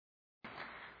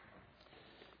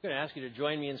I'm going to ask you to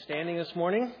join me in standing this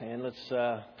morning, and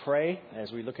let's pray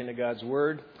as we look into God's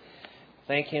Word.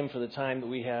 Thank Him for the time that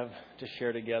we have to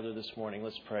share together this morning.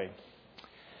 Let's pray.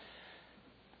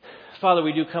 Father,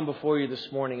 we do come before you this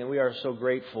morning, and we are so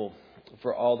grateful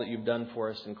for all that you've done for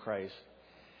us in Christ.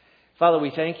 Father, we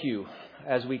thank you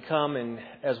as we come and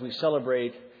as we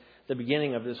celebrate the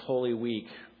beginning of this Holy Week,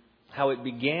 how it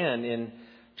began in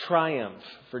triumph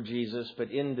for Jesus, but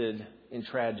ended in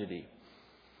tragedy.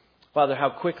 Father, how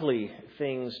quickly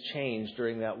things changed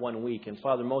during that 1 week. And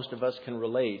Father, most of us can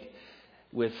relate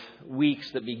with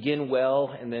weeks that begin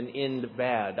well and then end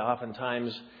bad.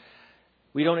 Oftentimes,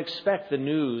 we don't expect the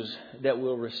news that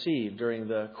we'll receive during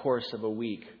the course of a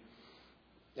week.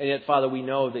 And yet, Father, we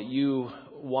know that you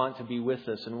want to be with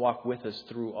us and walk with us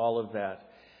through all of that.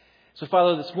 So,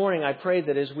 Father, this morning I pray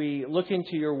that as we look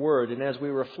into your word and as we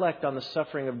reflect on the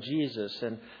suffering of Jesus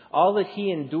and all that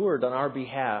he endured on our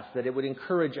behalf, that it would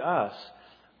encourage us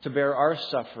to bear our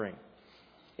suffering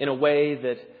in a way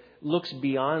that looks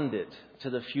beyond it to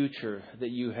the future that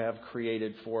you have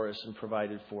created for us and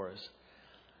provided for us.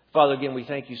 Father, again, we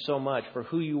thank you so much for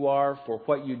who you are, for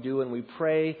what you do, and we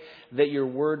pray that your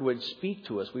word would speak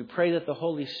to us. We pray that the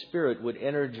Holy Spirit would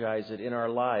energize it in our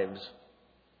lives,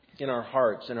 in our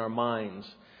hearts, in our minds,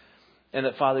 and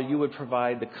that, Father, you would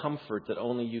provide the comfort that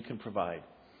only you can provide.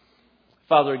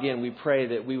 Father, again, we pray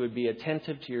that we would be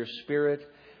attentive to your Spirit,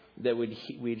 that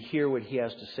we'd hear what he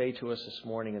has to say to us this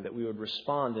morning, and that we would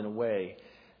respond in a way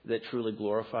that truly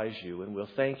glorifies you. And we'll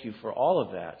thank you for all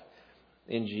of that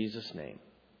in Jesus' name.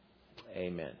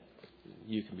 Amen.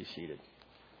 You can be seated.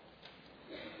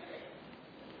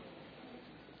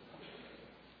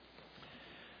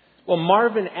 Well,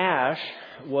 Marvin Ash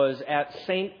was at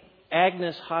St.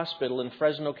 Agnes Hospital in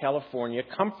Fresno, California,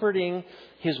 comforting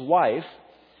his wife,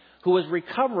 who was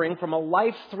recovering from a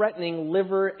life-threatening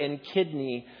liver and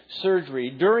kidney surgery,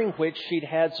 during which she'd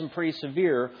had some pretty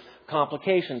severe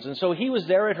complications. And so he was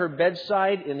there at her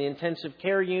bedside in the intensive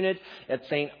care unit at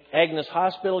St. Agnes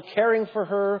Hospital, caring for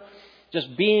her,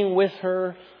 just being with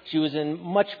her. She was in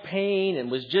much pain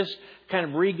and was just kind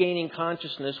of regaining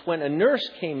consciousness when a nurse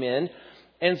came in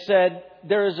and said,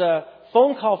 "There's a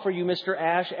phone call for you, Mr.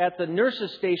 Ash, at the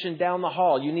nurse's station down the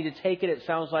hall. You need to take it. It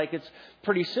sounds like it's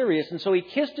pretty serious." And so he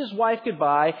kissed his wife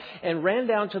goodbye and ran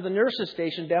down to the nurse's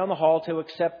station down the hall to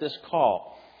accept this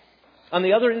call. On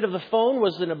the other end of the phone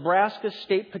was the Nebraska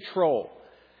State Patrol.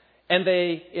 And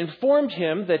they informed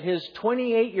him that his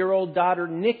 28-year-old daughter,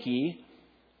 Nikki,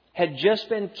 had just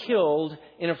been killed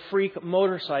in a freak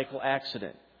motorcycle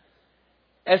accident.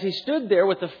 As he stood there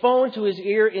with the phone to his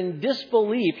ear in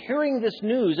disbelief, hearing this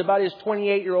news about his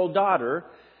 28-year-old daughter,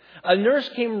 a nurse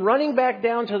came running back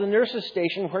down to the nurse's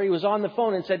station where he was on the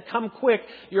phone and said, "Come quick,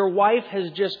 your wife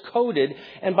has just coded."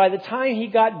 And by the time he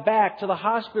got back to the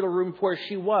hospital room where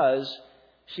she was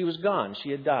gone.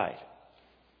 She had died.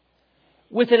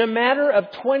 Within a matter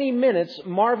of 20 minutes,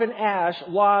 Marvin Ash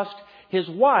lost his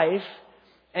wife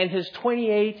and his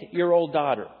 28-year-old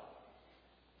daughter.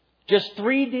 Just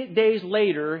 3 days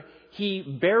later, he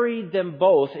buried them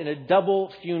both in a double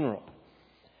funeral.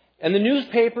 And the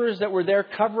newspapers that were there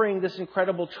covering this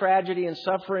incredible tragedy and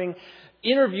suffering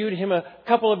interviewed him a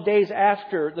couple of days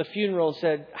after the funeral and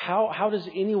said, how does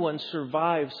anyone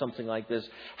survive something like this?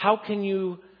 How can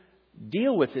you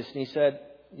deal with this? And he said,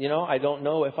 I don't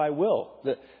know if I will.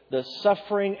 The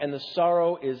suffering and the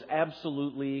sorrow is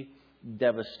absolutely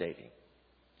devastating.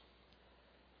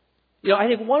 I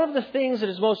think one of the things that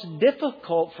is most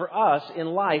difficult for us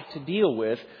in life to deal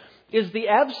with is the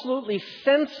absolutely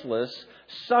senseless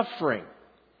suffering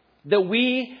that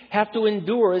we have to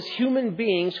endure as human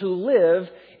beings who live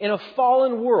in a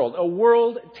fallen world, a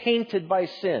world tainted by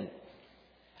sin.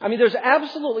 I mean, there's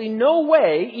absolutely no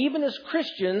way, even as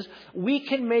Christians, we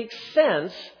can make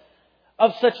sense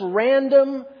of such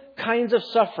random kinds of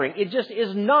suffering. It just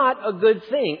is not a good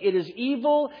thing. It is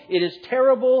evil, it is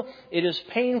terrible, it is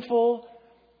painful,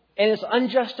 and it's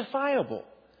unjustifiable.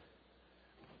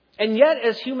 And yet,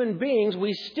 as human beings,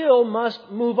 we still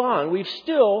must move on. We've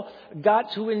still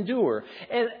got to endure.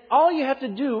 And all you have to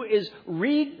do is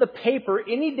read the paper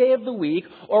any day of the week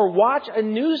or watch a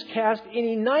newscast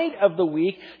any night of the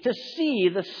week to see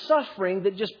the suffering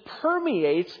that just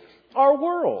permeates our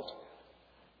world.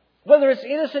 Whether it's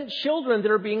innocent children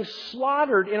that are being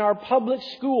slaughtered in our public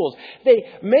schools.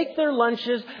 They make their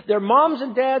lunches, their moms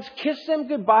and dads kiss them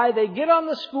goodbye, they get on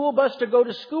the school bus to go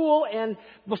to school, and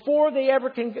before they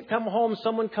ever can come home,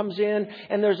 someone comes in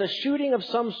and there's a shooting of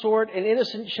some sort and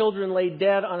innocent children lay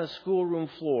dead on a schoolroom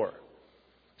floor.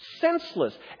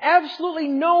 Senseless. Absolutely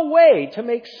no way to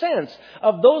make sense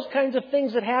of those kinds of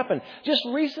things that happen. Just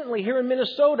recently here in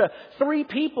Minnesota, 3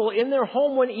 people in their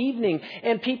home one evening,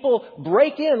 and people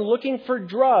break in looking for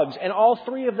drugs, and all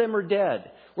 3 of them are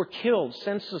dead. Were killed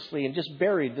senselessly and just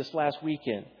buried this last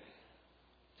weekend.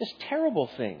 Just terrible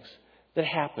things that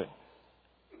happen.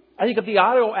 I think of the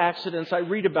auto accidents I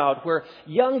read about where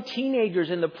young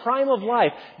teenagers in the prime of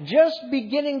life, just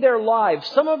beginning their lives,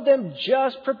 some of them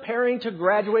just preparing to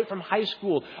graduate from high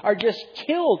school, are just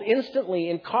killed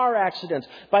instantly in car accidents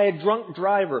by a drunk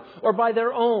driver or by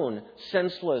their own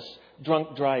senseless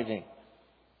drunk driving.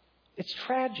 It's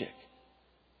tragic.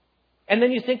 And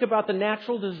then you think about the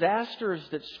natural disasters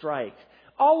that strike.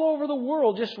 All over the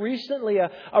world, just recently,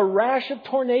 a rash of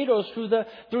tornadoes through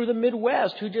the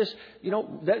Midwest who just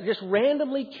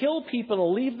randomly kill people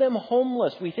and leave them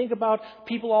homeless. We think about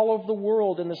people all over the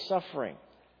world and the suffering.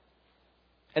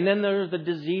 And then there are the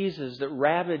diseases that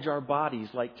ravage our bodies,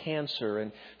 like cancer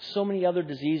and so many other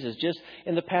diseases. Just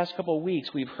in the past couple of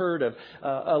weeks, we've heard of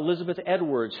Elizabeth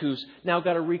Edwards, who's now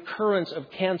got a recurrence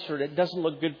of cancer that doesn't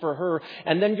look good for her.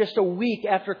 And then just a week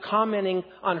after commenting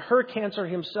on her cancer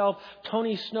himself,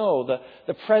 Tony Snow,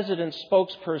 the president's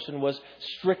spokesperson, was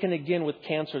stricken again with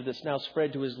cancer that's now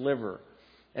spread to his liver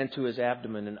and to his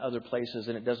abdomen and other places,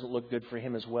 and it doesn't look good for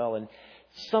him as well. And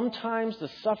sometimes the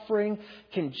suffering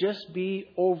can just be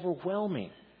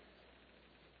overwhelming,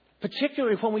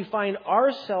 particularly when we find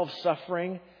ourselves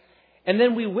suffering and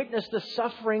then we witness the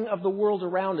suffering of the world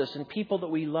around us and people that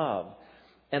we love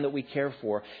and that we care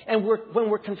for. And when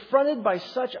we're confronted by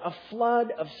such a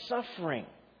flood of suffering,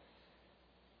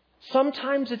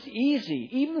 sometimes it's easy,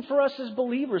 even for us as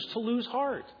believers, to lose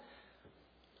heart.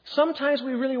 Sometimes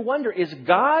we really wonder, is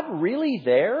God really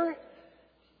there?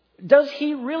 Does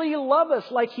He really love us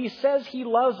like He says He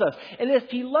loves us? And if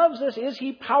He loves us, is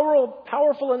He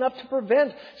powerful enough to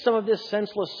prevent some of this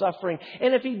senseless suffering?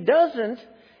 And if He doesn't,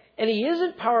 and He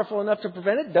isn't powerful enough to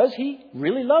prevent it, does He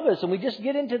really love us? And we just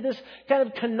get into this kind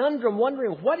of conundrum,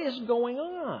 wondering, what is going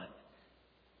on?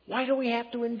 Why do we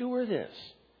have to endure this?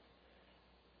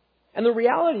 And the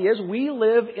reality is, we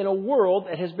live in a world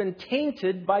that has been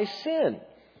tainted by sin.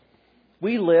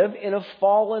 We live in a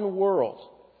fallen world.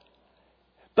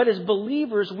 But as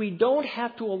believers, we don't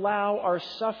have to allow our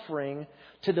suffering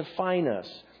to define us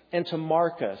and to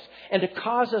mark us and to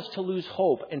cause us to lose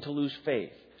hope and to lose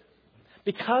faith.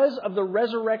 Because of the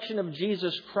resurrection of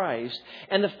Jesus Christ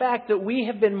and the fact that we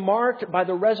have been marked by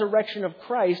the resurrection of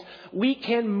Christ, we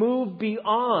can move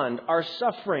beyond our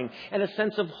suffering and a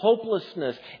sense of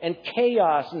hopelessness and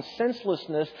chaos and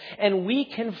senselessness, and we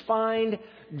can find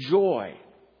joy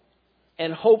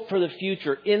and hope for the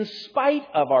future in spite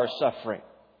of our suffering.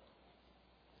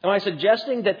 Am I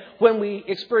suggesting that when we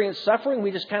experience suffering,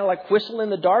 we just kind of like whistle in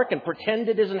the dark and pretend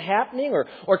it isn't happening,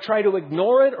 or try to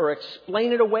ignore it or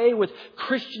explain it away with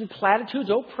Christian platitudes?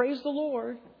 Oh, praise the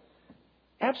Lord.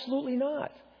 Absolutely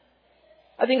not.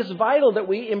 I think it's vital that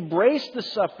we embrace the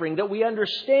suffering, that we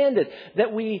understand it,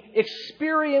 that we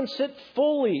experience it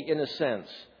fully in a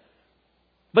sense.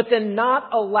 But then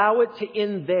not allow it to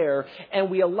end there, and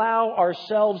we allow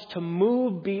ourselves to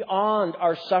move beyond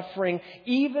our suffering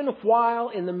even while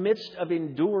in the midst of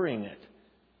enduring it.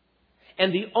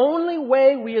 And the only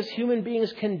way we as human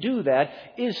beings can do that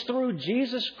is through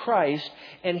Jesus Christ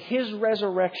and His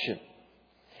resurrection.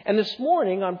 And this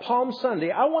morning on Palm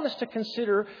Sunday, I want us to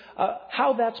consider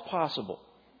how that's possible.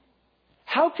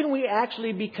 How can we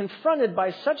actually be confronted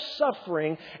by such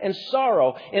suffering and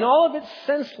sorrow in all of its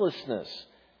senselessness,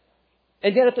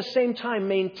 and yet at the same time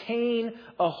maintain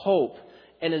a hope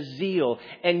and a zeal,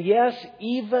 and yes,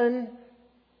 even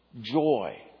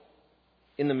joy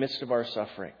in the midst of our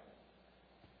suffering?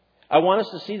 I want us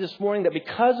to see this morning that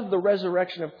because of the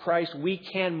resurrection of Christ, we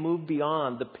can move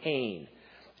beyond the pain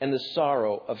and the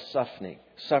sorrow of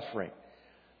suffering.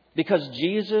 Because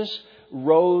Jesus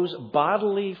rose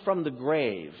bodily from the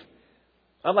grave,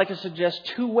 I'd like to suggest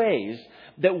 2 ways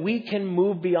that we can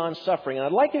move beyond suffering. And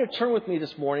I'd like you to turn with me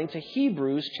this morning to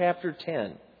Hebrews chapter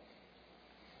 10.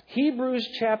 Hebrews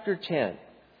chapter 10.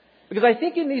 Because I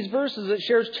think in these verses it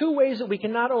shares 2 ways that we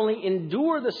can not only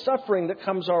endure the suffering that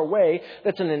comes our way,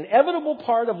 that's an inevitable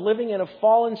part of living in a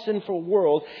fallen, sinful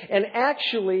world, and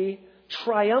actually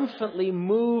triumphantly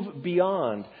move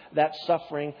beyond that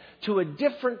suffering to a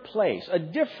different place, a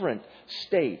different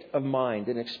state of mind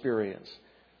and experience.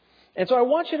 And so I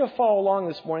want you to follow along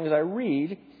this morning as I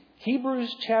read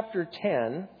Hebrews chapter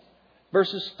 10,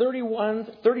 verses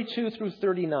 32 through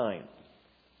 39.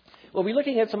 We'll be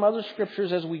looking at some other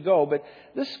scriptures as we go, but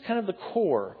this is kind of the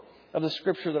core of the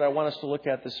scripture that I want us to look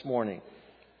at this morning.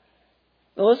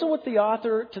 Now listen what the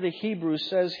author to the Hebrews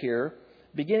says here,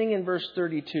 beginning in verse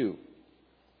 32.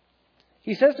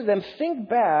 He says to them, "Think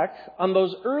back on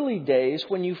those early days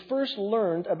when you first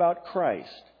learned about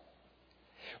Christ.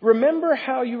 Remember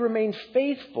how you remained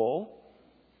faithful,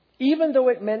 even though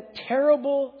it meant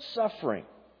terrible suffering.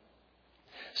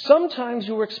 Sometimes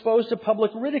you were exposed to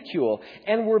public ridicule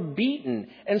and were beaten,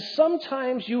 and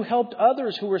sometimes you helped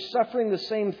others who were suffering the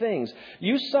same things.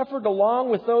 You suffered along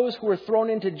with those who were thrown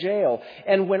into jail,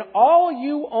 and when all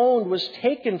you owned was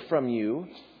taken from you,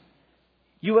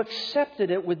 you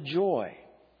accepted it with joy.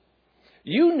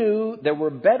 You knew there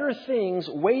were better things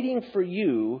waiting for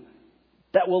you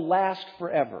that will last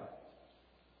forever.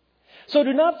 So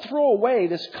do not throw away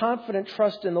this confident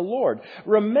trust in the Lord.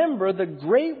 Remember the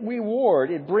great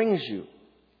reward it brings you.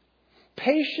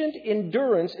 Patient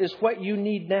endurance is what you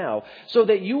need now, so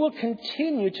that you will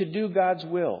continue to do God's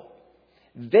will.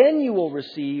 Then you will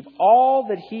receive all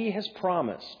that He has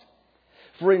promised.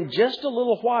 For in just a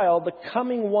little while, the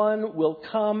coming one will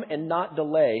come and not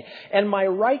delay, and my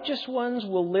righteous ones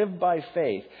will live by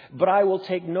faith, but I will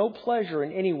take no pleasure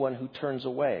in anyone who turns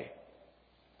away.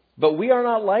 But we are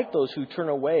not like those who turn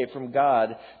away from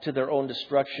God to their own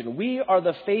destruction. We are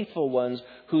the faithful ones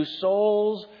whose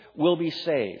souls will be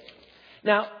saved."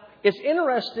 Now, it's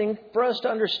interesting for us to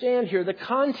understand here the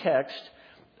context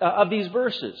of these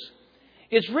verses.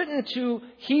 It's written to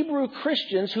Hebrew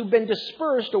Christians who've been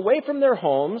dispersed away from their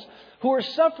homes, who are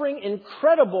suffering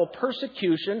incredible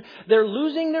persecution. They're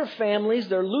losing their families,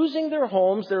 they're losing their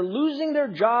homes, they're losing their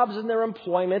jobs and their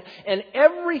employment and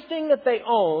everything that they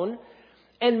own.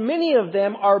 And many of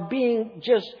them are being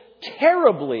just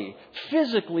terribly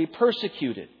physically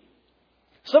persecuted.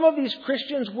 Some of these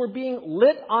Christians were being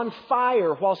lit on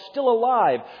fire while still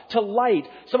alive to light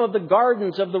some of the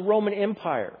gardens of the Roman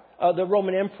Empire, the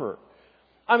Roman emperor.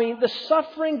 I mean, the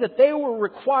suffering that they were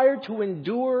required to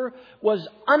endure was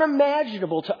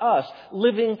unimaginable to us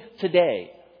living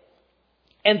today.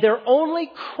 And their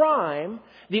only crime,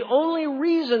 the only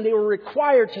reason they were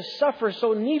required to suffer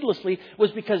so needlessly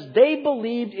was because they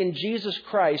believed in Jesus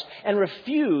Christ and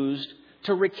refused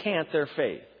to recant their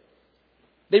faith.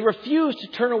 They refused to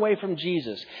turn away from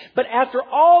Jesus. But after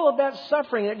all of that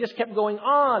suffering, it just kept going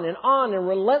on and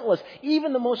relentless.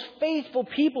 Even the most faithful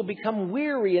people become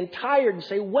weary and tired and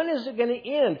say, when is it going to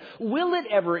end? Will it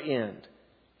ever end?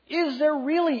 Is there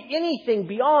really anything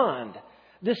beyond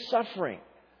this suffering?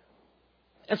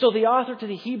 And so the author to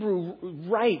the Hebrew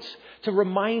writes to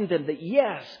remind them that,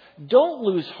 yes, don't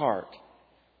lose heart.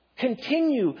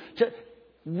 Continue to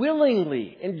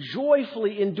willingly and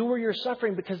joyfully endure your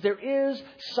suffering because there is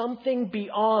something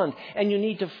beyond. And you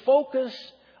need to focus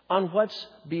on what's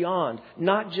beyond,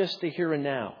 not just the here and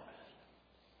now.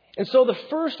 And so the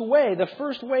first way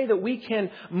that we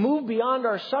can move beyond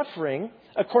our suffering,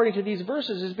 according to these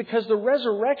verses, is because the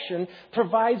resurrection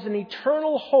provides an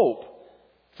eternal hope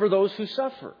for those who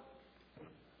suffer.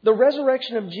 The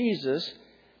resurrection of Jesus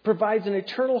provides an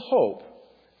eternal hope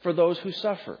for those who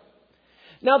suffer.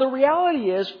 Now, the reality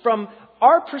is, from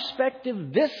our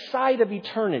perspective, this side of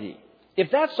eternity, if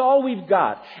that's all we've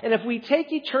got, and if we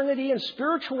take eternity and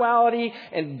spirituality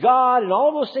and God and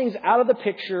all those things out of the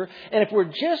picture, and if we're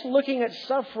just looking at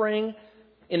suffering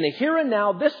in the here and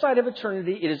now, this side of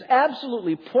eternity, it is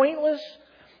absolutely pointless,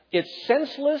 it's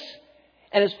senseless.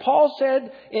 And as Paul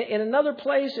said in another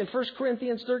place in 1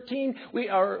 Corinthians 13,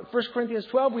 1 Corinthians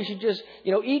 12, we should just,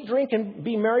 eat, drink, and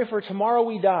be merry, for tomorrow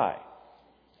we die.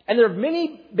 And there have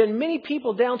been many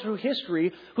people down through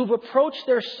history who've approached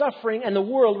their suffering and the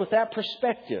world with that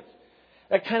perspective.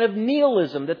 That kind of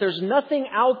nihilism, that there's nothing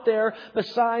out there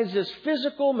besides this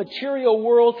physical, material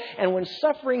world. And when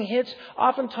suffering hits,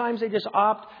 oftentimes they just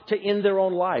opt to end their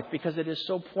own life because it is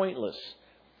so pointless.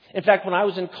 In fact, when I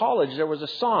was in college, there was a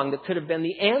song that could have been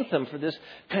the anthem for this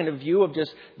kind of view of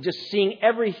just seeing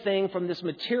everything from this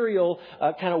material,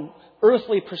 kind of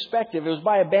earthly perspective. It was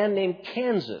by a band named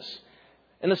Kansas.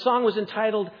 And the song was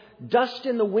entitled Dust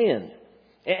in the Wind.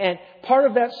 And part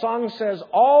of that song says,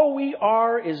 all we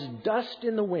are is dust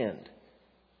in the wind.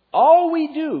 All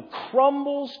we do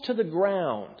crumbles to the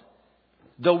ground,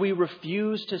 though we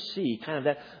refuse to see. Kind of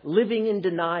that living in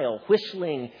denial,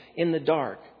 whistling in the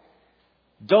dark.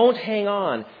 Don't hang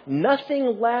on.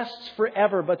 Nothing lasts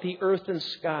forever but the earth and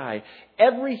sky.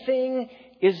 Everything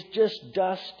is just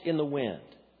dust in the wind.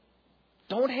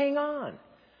 Don't hang on.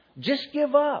 Just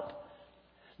give up.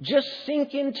 Just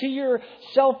sink into your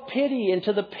self-pity,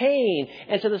 into the pain,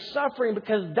 and to the suffering,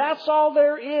 because that's all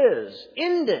there is.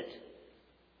 End it.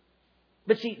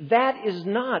 But see, that is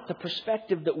not the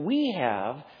perspective that we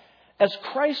have as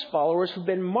Christ followers who've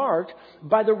been marked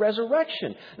by the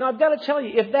resurrection. Now, I've got to tell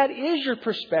you, if that is your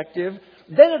perspective,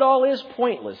 then it all is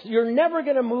pointless. You're never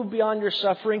going to move beyond your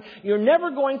suffering. You're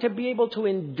never going to be able to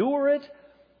endure it.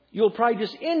 You'll probably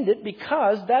just end it,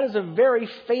 because that is a very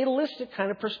fatalistic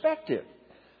kind of perspective.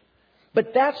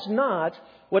 But that's not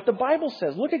what the Bible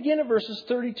says. Look again at verses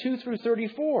 32 through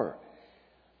 34.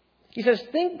 He says,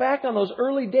 think back on those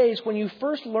early days when you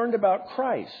first learned about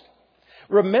Christ.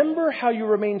 Remember how you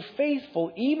remained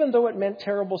faithful even though it meant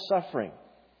terrible suffering.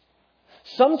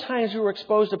 Sometimes you were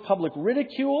exposed to public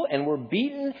ridicule and were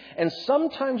beaten, and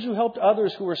sometimes you helped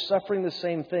others who were suffering the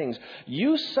same things.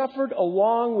 You suffered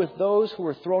along with those who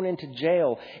were thrown into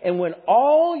jail. And when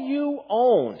all you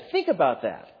owned, think about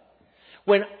that.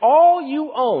 When all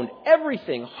you owned,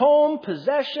 everything, home,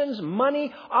 possessions,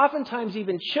 money, oftentimes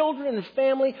even children and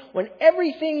family, when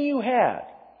everything you had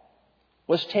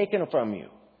was taken from you,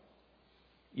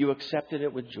 you accepted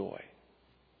it with joy.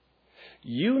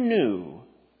 You knew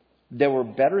there were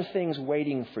better things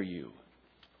waiting for you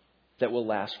that will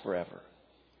last forever.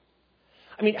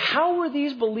 I mean, how were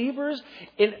these believers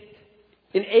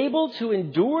able to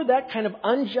endure that kind of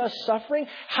unjust suffering?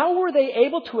 How were they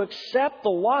able to accept the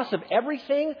loss of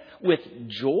everything with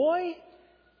joy?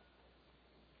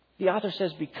 The author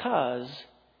says, because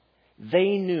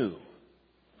they knew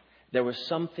there was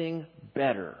something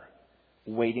better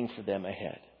waiting for them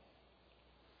ahead.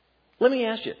 Let me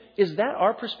ask you, is that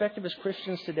our perspective as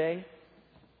Christians today?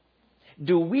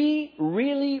 Do we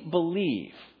really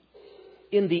believe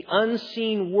in the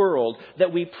unseen world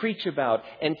that we preach about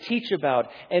and teach about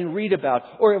and read about?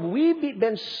 Or have we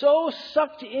been so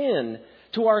sucked in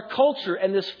to our culture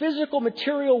and this physical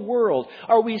material world?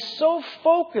 Are we so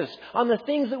focused on the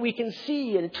things that we can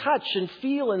see and touch and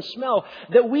feel and smell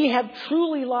that we have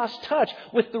truly lost touch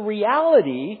with the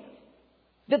reality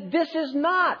that this is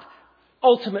not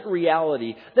ultimate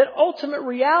reality? That ultimate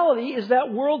reality is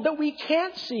that world that we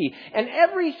can't see. And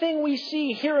everything we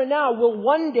see here and now will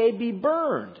one day be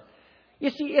burned.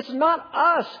 You see, it's not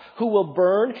us who will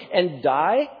burn and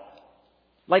die,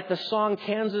 like the song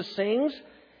Kansas sings.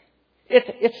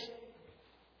 It's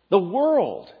the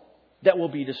world that will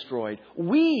be destroyed.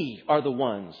 We are the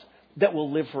ones that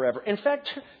will live forever. In fact,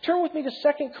 turn with me to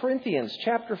 2 Corinthians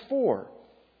chapter 4.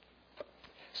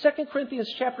 2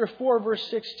 Corinthians chapter 4, verse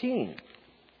 16.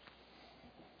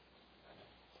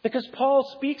 Because Paul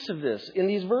speaks of this in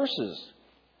these verses.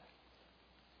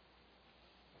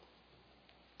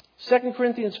 2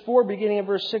 Corinthians 4, beginning in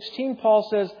verse 16, Paul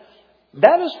says,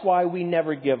 that is why we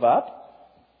never give up.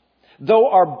 Though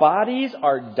our bodies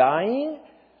are dying,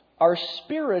 our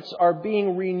spirits are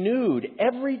being renewed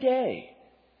every day.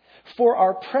 For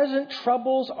our present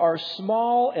troubles are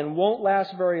small and won't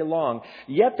last very long.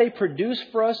 Yet they produce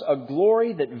for us a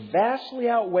glory that vastly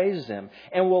outweighs them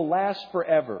and will last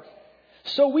forever.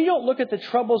 So we don't look at the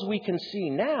troubles we can see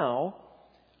now.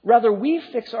 Rather, we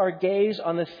fix our gaze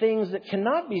on the things that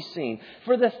cannot be seen.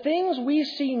 For the things we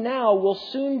see now will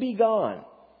soon be gone.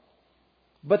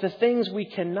 But the things we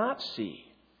cannot see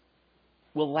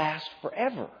will last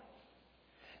forever.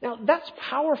 Now, that's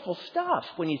powerful stuff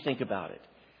when you think about it.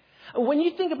 When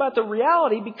you think about the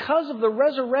reality, because of the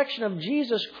resurrection of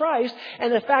Jesus Christ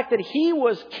and the fact that He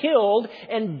was killed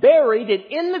and buried and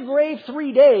in the grave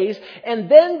 3 days, and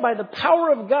then by the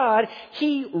power of God,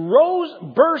 He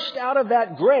burst out of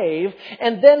that grave,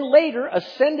 and then later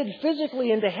ascended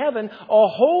physically into heaven, a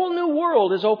whole new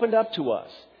world is opened up to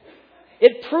us.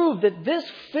 It proved that this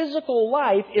physical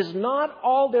life is not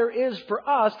all there is for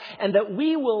us, and that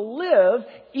we will live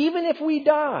even if we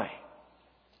die.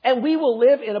 And we will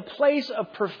live in a place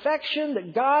of perfection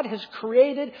that God has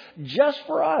created just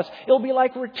for us. It'll be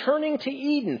like returning to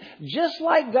Eden. Just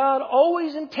like God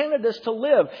always intended us to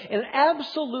live in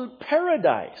absolute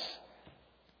paradise.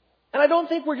 And I don't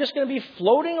think we're just going to be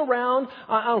floating around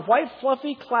on white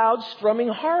fluffy clouds strumming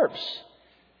harps.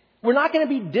 We're not going to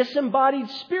be disembodied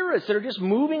spirits that are just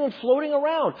moving and floating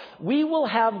around. We will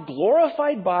have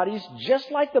glorified bodies just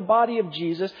like the body of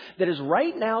Jesus that is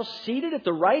right now seated at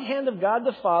the right hand of God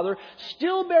the Father,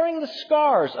 still bearing the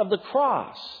scars of the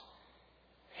cross.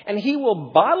 And He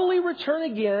will bodily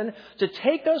return again to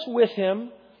take us with Him,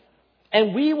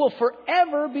 and we will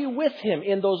forever be with Him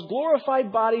in those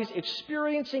glorified bodies,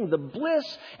 experiencing the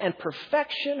bliss and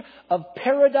perfection of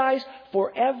paradise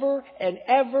forever and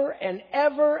ever and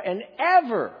ever and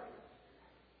ever.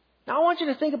 Now, I want you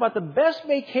to think about the best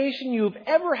vacation you've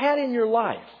ever had in your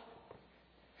life.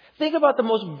 Think about the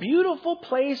most beautiful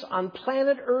place on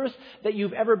planet Earth that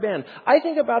you've ever been. I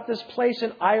think about this place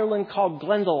in Ireland called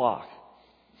Glendalough.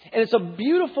 And it's a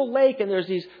beautiful lake, and there's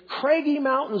these craggy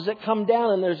mountains that come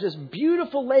down, and there's this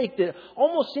beautiful lake that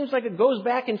almost seems like it goes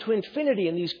back into infinity,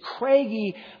 and these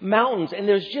craggy mountains, and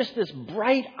there's just this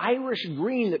bright Irish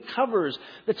green that covers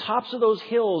the tops of those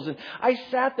hills. And I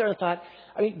sat there and thought,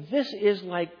 this is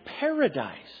like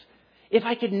paradise. If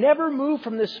I could never move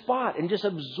from this spot and just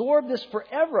absorb this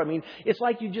forever, it's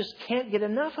like you just can't get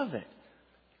enough of it.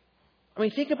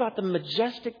 Think about the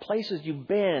majestic places you've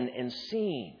been and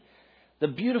seen. The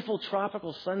beautiful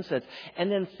tropical sunsets,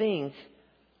 and then think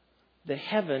that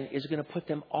heaven is going to put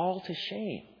them all to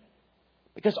shame.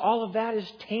 Because all of that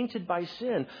is tainted by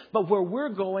sin. But where we're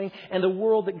going and the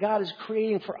world that God is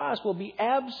creating for us will be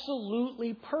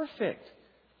absolutely perfect.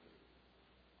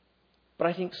 But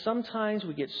I think sometimes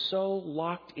we get so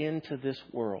locked into this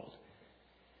world.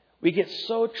 We get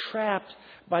so trapped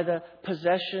by the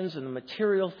possessions and the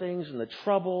material things and the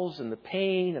troubles and the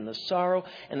pain and the sorrow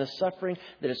and the suffering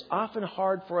that it's often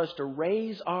hard for us to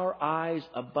raise our eyes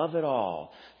above it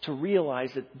all, to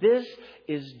realize that this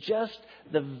is just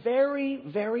the very,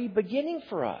 very beginning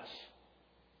for us.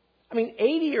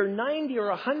 80 or 90 or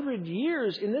 100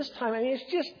 years in this time, it's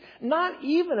just not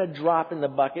even a drop in the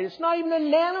bucket. It's not even a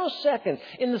nanosecond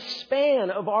in the span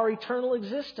of our eternal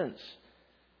existence.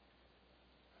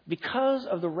 Because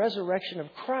of the resurrection of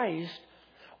Christ,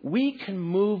 we can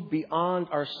move beyond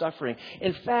our suffering.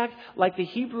 In fact, like the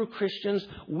Hebrew Christians,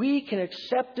 we can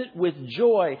accept it with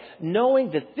joy,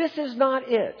 knowing that this is not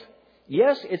it.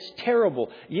 Yes, it's terrible.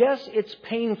 Yes, it's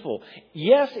painful.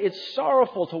 Yes, it's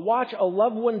sorrowful to watch a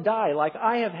loved one die like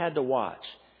I have had to watch.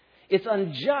 It's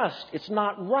unjust. It's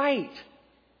not right.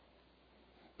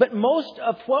 But most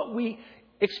of what we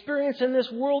experience in this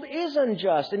world is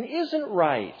unjust and isn't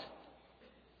right.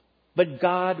 But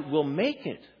God will make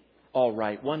it all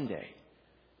right one day.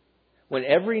 When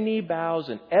every knee bows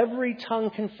and every tongue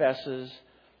confesses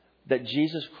that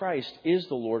Jesus Christ is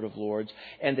the Lord of Lords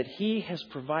and that He has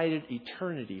provided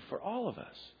eternity for all of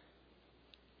us.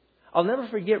 I'll never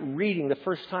forget reading the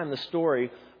first time the story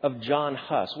of John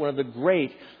Huss, one of the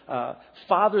great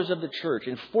fathers of the church.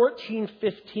 In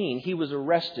 1415, he was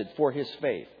arrested for his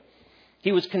faith.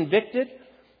 He was convicted.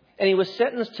 And he was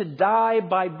sentenced to die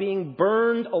by being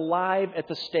burned alive at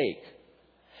the stake.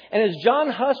 And as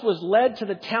John Huss was led to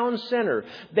the town center,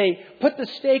 they put the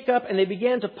stake up and they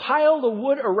began to pile the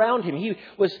wood around him. He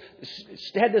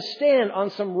had to stand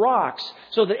on some rocks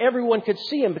so that everyone could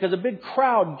see him, because a big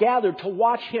crowd gathered to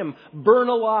watch him burn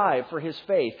alive for his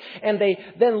faith. And they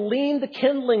then leaned the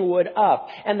kindling wood up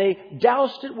and they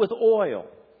doused it with oil.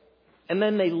 And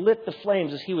then they lit the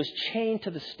flames as he was chained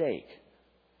to the stake.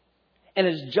 And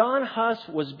as John Huss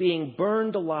was being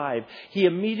burned alive, he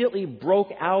immediately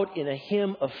broke out in a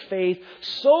hymn of faith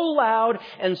so loud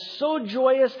and so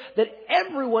joyous that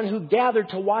everyone who gathered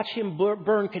to watch him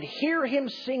burn could hear him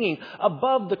singing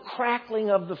above the crackling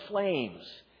of the flames.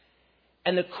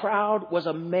 And the crowd was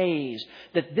amazed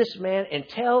that this man,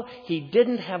 until he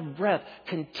didn't have breath,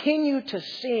 continued to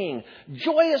sing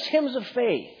joyous hymns of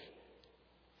faith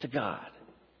to God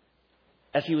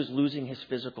as he was losing his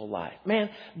physical life. Man,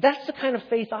 that's the kind of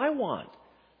faith I want.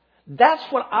 That's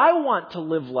what I want to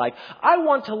live like. I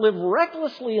want to live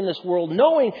recklessly in this world,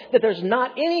 knowing that there's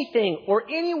not anything or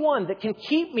anyone that can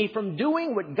keep me from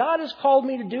doing what God has called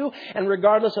me to do. And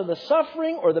regardless of the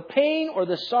suffering or the pain or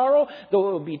the sorrow, though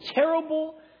it will be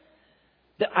terrible,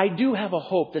 that I do have a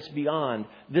hope that's beyond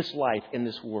this life in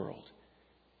this world.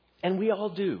 And we all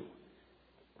do.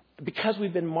 Because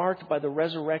we've been marked by the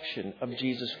resurrection of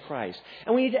Jesus Christ.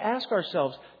 And we need to ask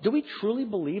ourselves, do we truly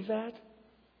believe that?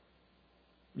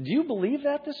 Do you believe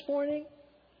that this morning?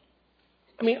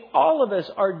 All of us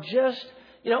are just,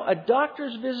 a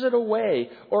doctor's visit away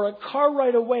or a car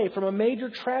ride away from a major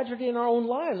tragedy in our own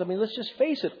lives. Let's just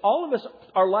face it. All of us,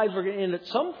 our lives are going to end at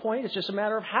some point. It's just a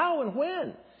matter of how and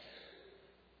when.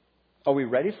 Are we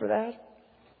ready for that?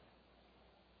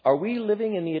 Are we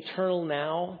living in the eternal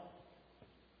now?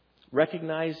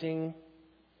 Recognizing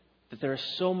that there is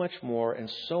so much more and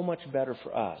so much better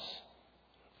for us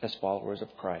as followers of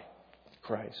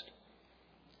Christ.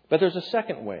 But there's a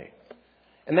second way.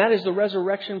 And that is the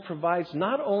resurrection provides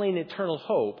not only an eternal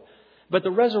hope, but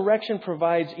the resurrection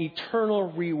provides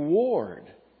eternal reward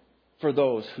for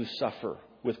those who suffer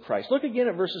with Christ. Look again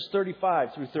at verses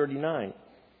 35 through 39.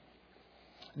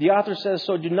 The author says,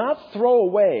 "So do not throw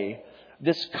away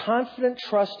this confident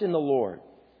trust in the Lord.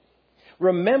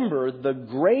 Remember the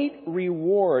great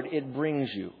reward it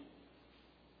brings you.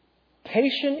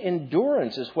 Patient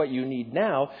endurance is what you need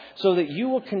now, so that you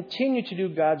will continue to do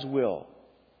God's will.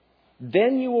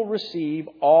 Then you will receive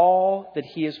all that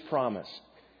He has promised.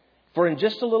 For in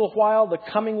just a little while the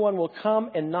coming one will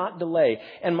come and not delay,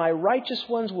 and my righteous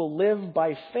ones will live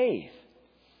by faith.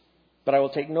 But I will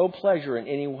take no pleasure in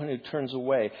anyone who turns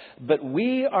away. But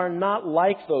we are not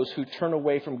like those who turn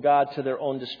away from God to their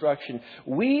own destruction.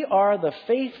 We are the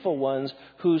faithful ones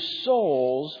whose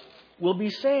souls will be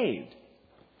saved.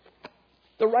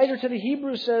 The writer to the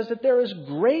Hebrews says that there is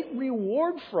great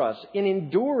reward for us in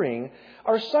enduring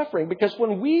our suffering. Because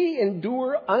when we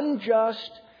endure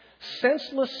unjust,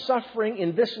 senseless suffering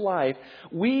in this life,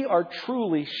 we are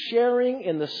truly sharing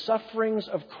in the sufferings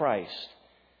of Christ.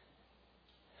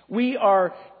 We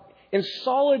are in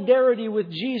solidarity with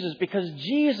Jesus because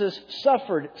Jesus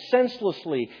suffered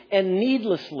senselessly and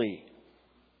needlessly.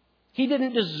 He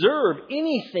didn't deserve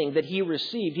anything that he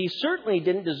received. He certainly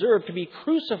didn't deserve to be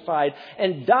crucified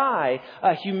and die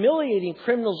a humiliating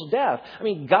criminal's death. I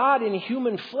mean, God in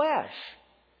human flesh.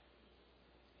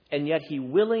 And yet he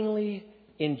willingly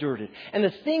endured it. And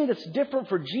the thing that's different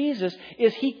for Jesus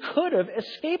is he could have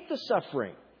escaped the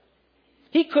suffering.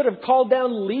 He could have called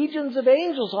down legions of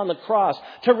angels on the cross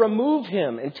to remove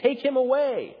him and take him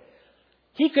away.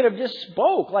 He could have just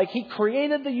spoke like he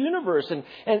created the universe and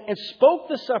spoke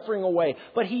the suffering away.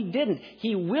 But he didn't.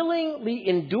 He willingly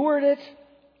endured it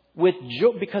with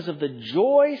joy, because of the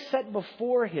joy set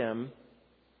before him,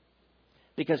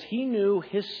 because he knew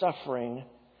his suffering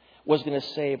was going to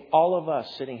save all of us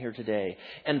sitting here today.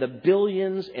 And the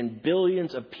billions and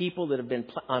billions of people that have been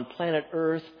on planet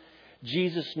Earth,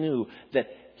 Jesus knew that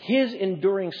his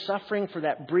enduring suffering for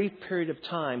that brief period of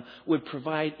time would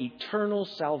provide eternal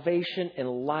salvation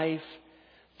and life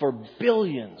for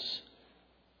billions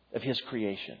of his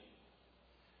creation.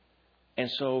 And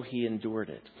so he endured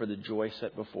it for the joy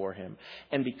set before him.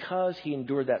 And because he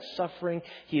endured that suffering,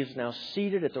 he is now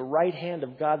seated at the right hand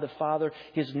of God the Father.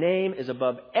 His name is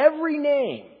above every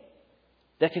name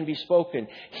that can be spoken.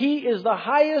 He is the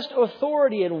highest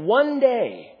authority, and one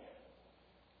day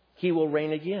he will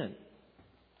reign again.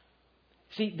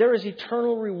 See, there is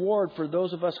eternal reward for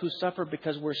those of us who suffer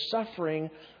because we're suffering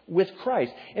with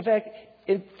Christ. In fact,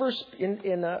 in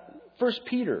 1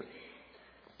 Peter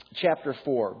chapter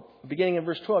 4, beginning in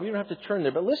verse 12, you don't have to turn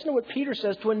there, but listen to what Peter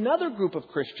says to another group of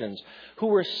Christians who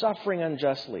were suffering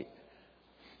unjustly.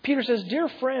 Peter says, "Dear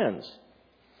friends,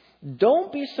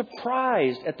 don't be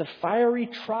surprised at the fiery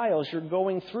trials you're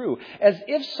going through, as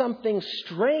if something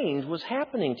strange was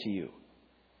happening to you.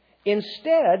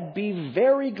 Instead, be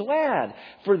very glad,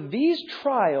 for these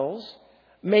trials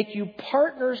make you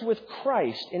partners with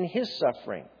Christ in his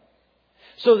suffering,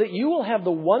 so that you will have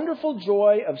the wonderful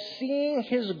joy of seeing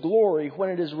his glory when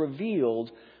it is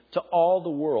revealed to all the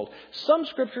world." Some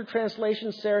scripture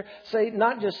translations say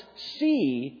not just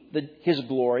see his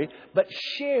glory, but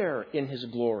share in his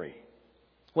glory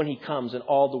when he comes and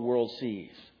all the world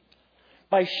sees.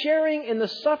 By sharing in the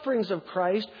sufferings of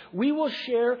Christ, we will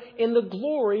share in the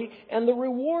glory and the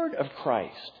reward of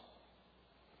Christ.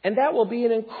 And that will be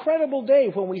an incredible day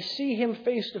when we see him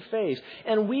face to face.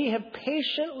 And we have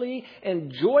patiently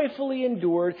and joyfully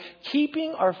endured,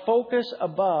 keeping our focus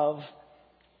above.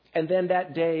 And then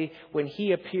that day when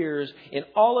he appears in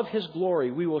all of his glory,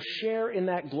 we will share in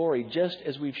that glory just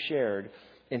as we've shared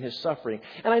in his suffering.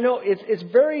 And I know it's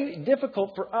very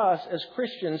difficult for us as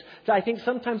Christians to, I think,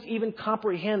 sometimes even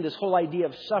comprehend this whole idea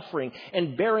of suffering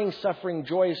and bearing suffering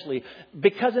joyously.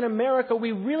 Because in America,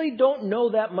 we really don't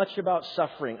know that much about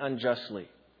suffering unjustly.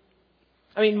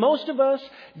 I mean, most of us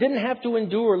didn't have to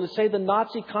endure, let's say, the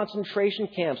Nazi concentration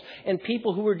camps and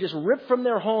people who were just ripped from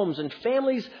their homes and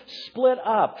families split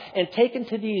up and taken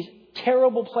to these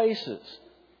terrible places.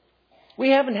 We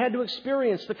haven't had to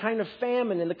experience the kind of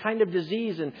famine and the kind of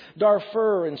disease in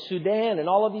Darfur and Sudan and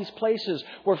all of these places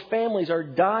where families are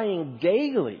dying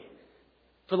daily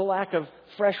for the lack of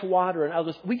fresh water and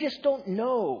others. We just don't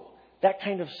know that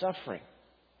kind of suffering.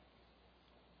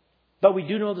 But we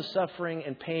do know the suffering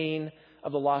and pain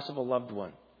of the loss of a loved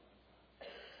one,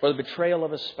 or the betrayal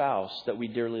of a spouse that we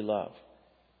dearly love,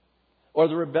 or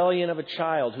the rebellion of a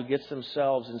child who gets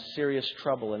themselves in serious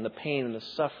trouble, and the pain and the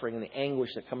suffering and the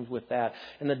anguish that comes with that,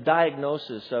 and the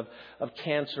diagnosis of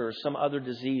cancer or some other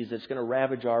disease that's going to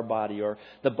ravage our body or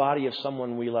the body of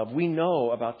someone we love. We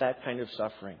know about that kind of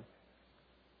suffering.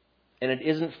 And it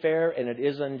isn't fair and it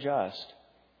is unjust.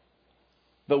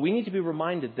 But we need to be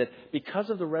reminded that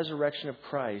because of the resurrection of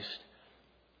Christ,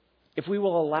 if we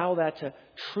will allow that to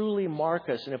truly mark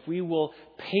us, and if we will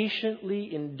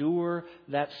patiently endure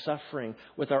that suffering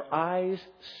with our eyes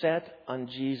set on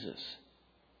Jesus,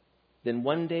 then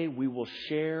one day we will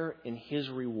share in his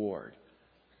reward.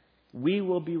 We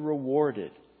will be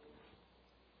rewarded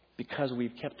because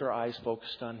we've kept our eyes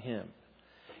focused on him.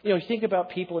 You think about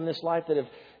people in this life that have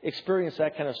experienced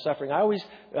that kind of suffering. I always,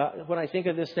 when I think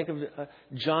of this, think of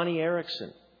Johnny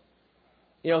Erickson.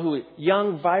 Who,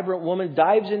 young, vibrant woman,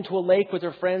 dives into a lake with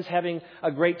her friends having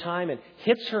a great time and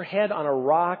hits her head on a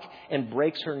rock and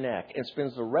breaks her neck and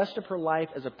spends the rest of her life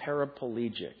as a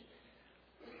paraplegic.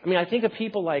 I think of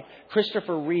people like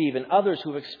Christopher Reeve and others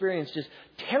who have experienced just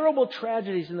terrible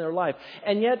tragedies in their life.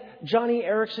 And yet, Johnny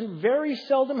Erickson, very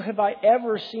seldom have I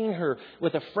ever seen her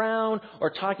with a frown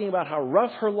or talking about how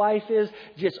rough her life is,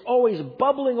 just always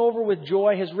bubbling over with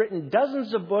joy, has written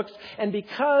dozens of books. And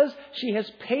because she has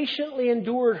patiently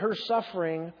endured her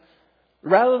suffering,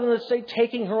 rather than, let's say,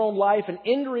 taking her own life and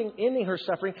ending her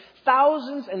suffering,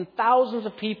 thousands and thousands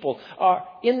of people are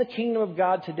in the kingdom of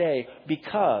God today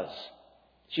because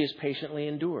she has patiently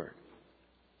endured.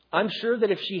 I'm sure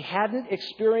that if she hadn't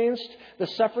experienced the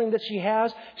suffering that she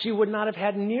has, she would not have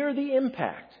had near the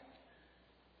impact.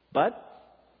 But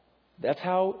that's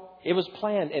how it was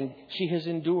planned, and she has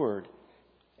endured.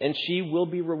 And she will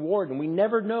be rewarded. And we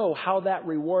never know how that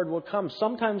reward will come.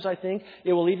 Sometimes I think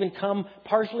it will even come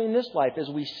partially in this life as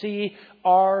we see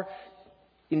our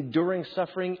enduring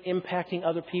suffering impacting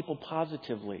other people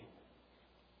positively.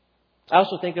 I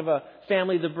also think of a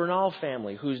family, the Bernal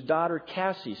family, whose daughter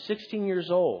Cassie, 16 years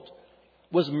old,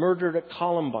 was murdered at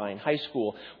Columbine High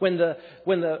School. When the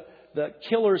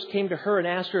killers came to her and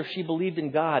asked her if she believed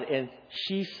in God, and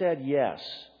she said yes,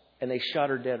 and they shot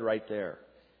her dead right there.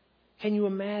 Can you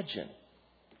imagine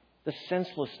the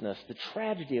senselessness, the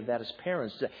tragedy of that as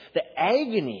parents, the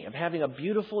agony of having a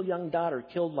beautiful young daughter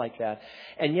killed like that?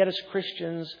 And yet as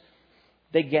Christians,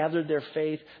 they gathered their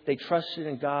faith, they trusted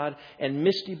in God, and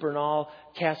Misty Bernal,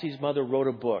 Cassie's mother, wrote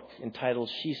a book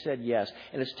entitled She Said Yes.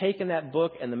 And it's taken that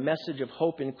book and the message of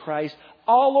hope in Christ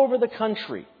all over the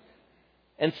country.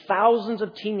 And thousands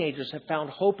of teenagers have found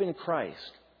hope in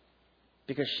Christ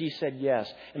because she said yes.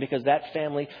 And because that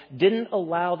family didn't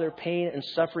allow their pain and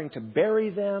suffering to bury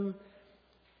them,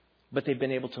 but they've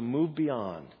been able to move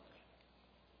beyond.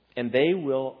 And they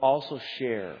will also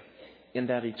share in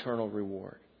that eternal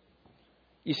reward.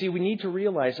 You see, we need to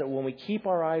realize that when we keep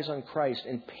our eyes on Christ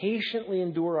and patiently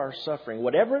endure our suffering,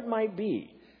 whatever it might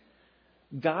be,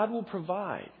 God will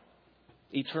provide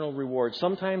eternal reward.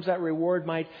 Sometimes that reward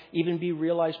might even be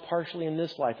realized partially in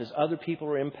this life as other people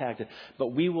are impacted. But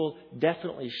we will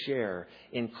definitely share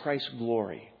in Christ's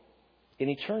glory in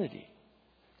eternity.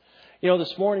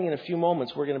 This morning in a few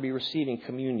moments we're going to be receiving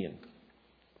communion.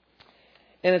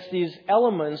 And it's these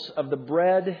elements of the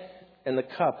bread and the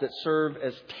cup that serve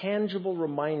as tangible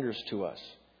reminders to us,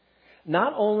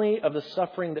 not only of the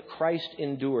suffering that Christ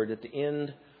endured at the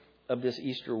end of this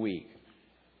Easter week,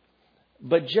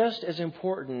 but just as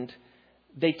important,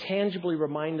 they tangibly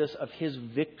remind us of His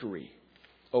victory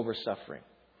over suffering.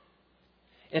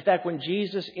 In fact, when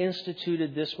Jesus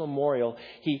instituted this memorial,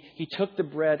 He took the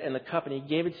bread and the cup and He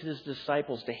gave it to His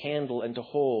disciples to handle and to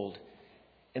hold.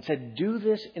 And said, "Do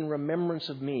this in remembrance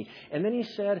of me." And then He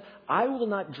said, "I will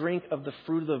not drink of the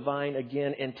fruit of the vine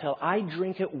again until I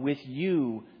drink it with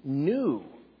you new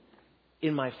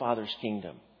in my Father's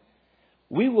kingdom."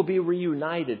 We will be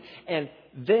reunited. And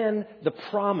then the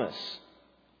promise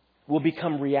will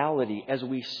become reality as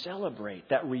we celebrate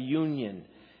that reunion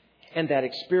and that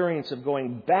experience of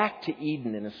going back to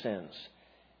Eden in a sense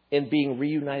and being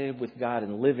reunited with God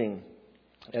and living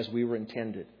as we were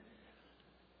intended.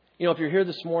 If you're here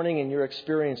this morning and you're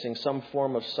experiencing some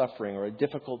form of suffering or a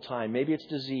difficult time, maybe it's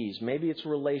disease, maybe it's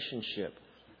relationship,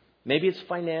 maybe it's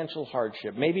financial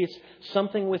hardship, maybe it's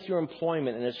something with your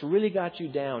employment and it's really got you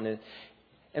down.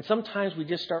 And sometimes we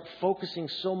just start focusing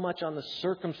so much on the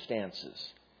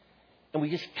circumstances and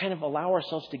we just kind of allow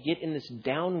ourselves to get in this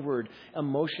downward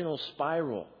emotional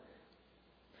spiral.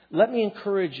 Let me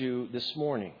encourage you this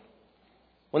morning,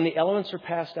 when the elements are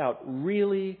passed out,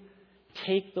 really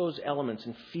take those elements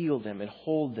and feel them and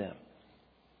hold them.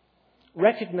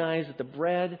 Recognize that the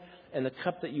bread and the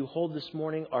cup that you hold this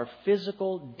morning are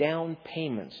physical down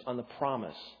payments on the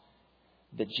promise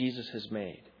that Jesus has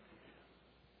made.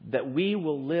 That we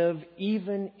will live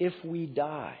even if we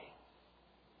die.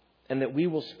 And that we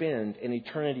will spend an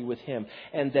eternity with Him.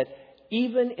 And that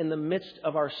even in the midst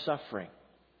of our suffering,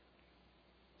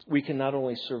 we can not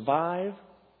only survive,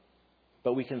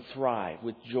 but we can thrive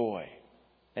with joy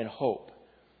and hope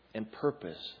and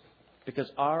purpose,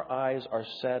 because our eyes are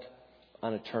set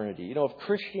on eternity. If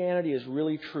Christianity is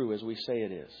really true as we say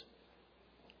it is,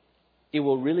 it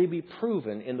will really be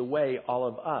proven in the way all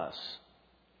of us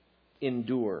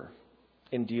endure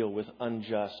and deal with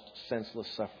unjust, senseless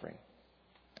suffering.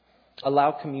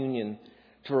 Allow communion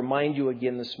to remind you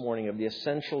again this morning of the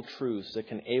essential truths that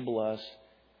can enable us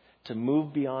to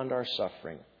move beyond our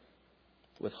suffering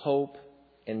with hope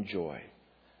and joy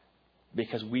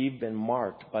because we've been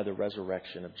marked by the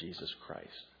resurrection of Jesus Christ.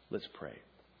 Let's pray.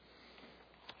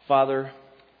 Father,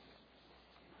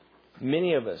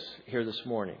 many of us here this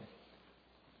morning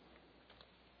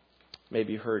may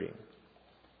be hurting.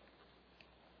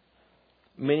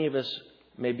 Many of us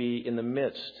may be in the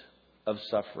midst of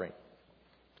suffering,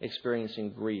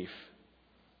 experiencing grief,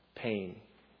 pain.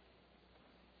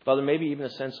 Father, maybe even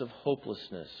a sense of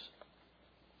hopelessness.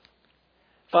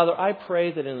 Father, I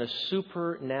pray that in a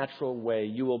supernatural way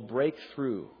you will break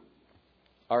through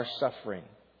our suffering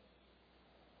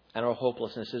and our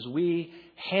hopelessness as we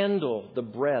handle the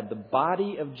bread, the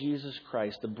body of Jesus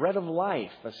Christ, the bread of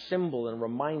life, a symbol and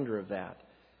reminder of that.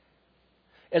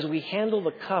 As we handle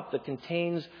the cup that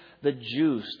contains the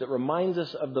juice that reminds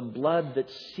us of the blood that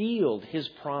sealed His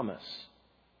promise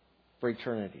for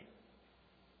eternity.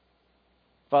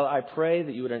 Father, I pray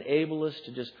that you would enable us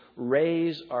to just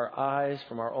raise our eyes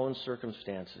from our own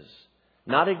circumstances,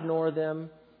 not ignore them,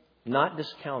 not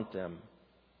discount them,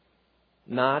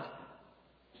 not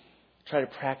try to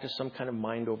practice some kind of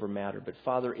mind over matter, but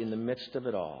Father, in the midst of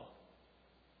it all,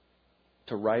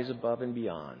 to rise above and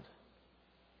beyond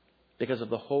because of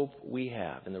the hope we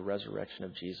have in the resurrection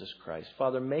of Jesus Christ.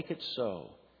 Father, make it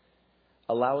so.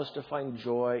 Allow us to find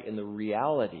joy in the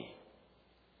reality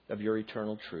of your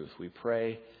eternal truth. We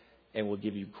pray and we'll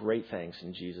give you great thanks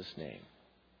in Jesus' name.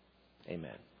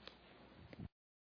 Amen.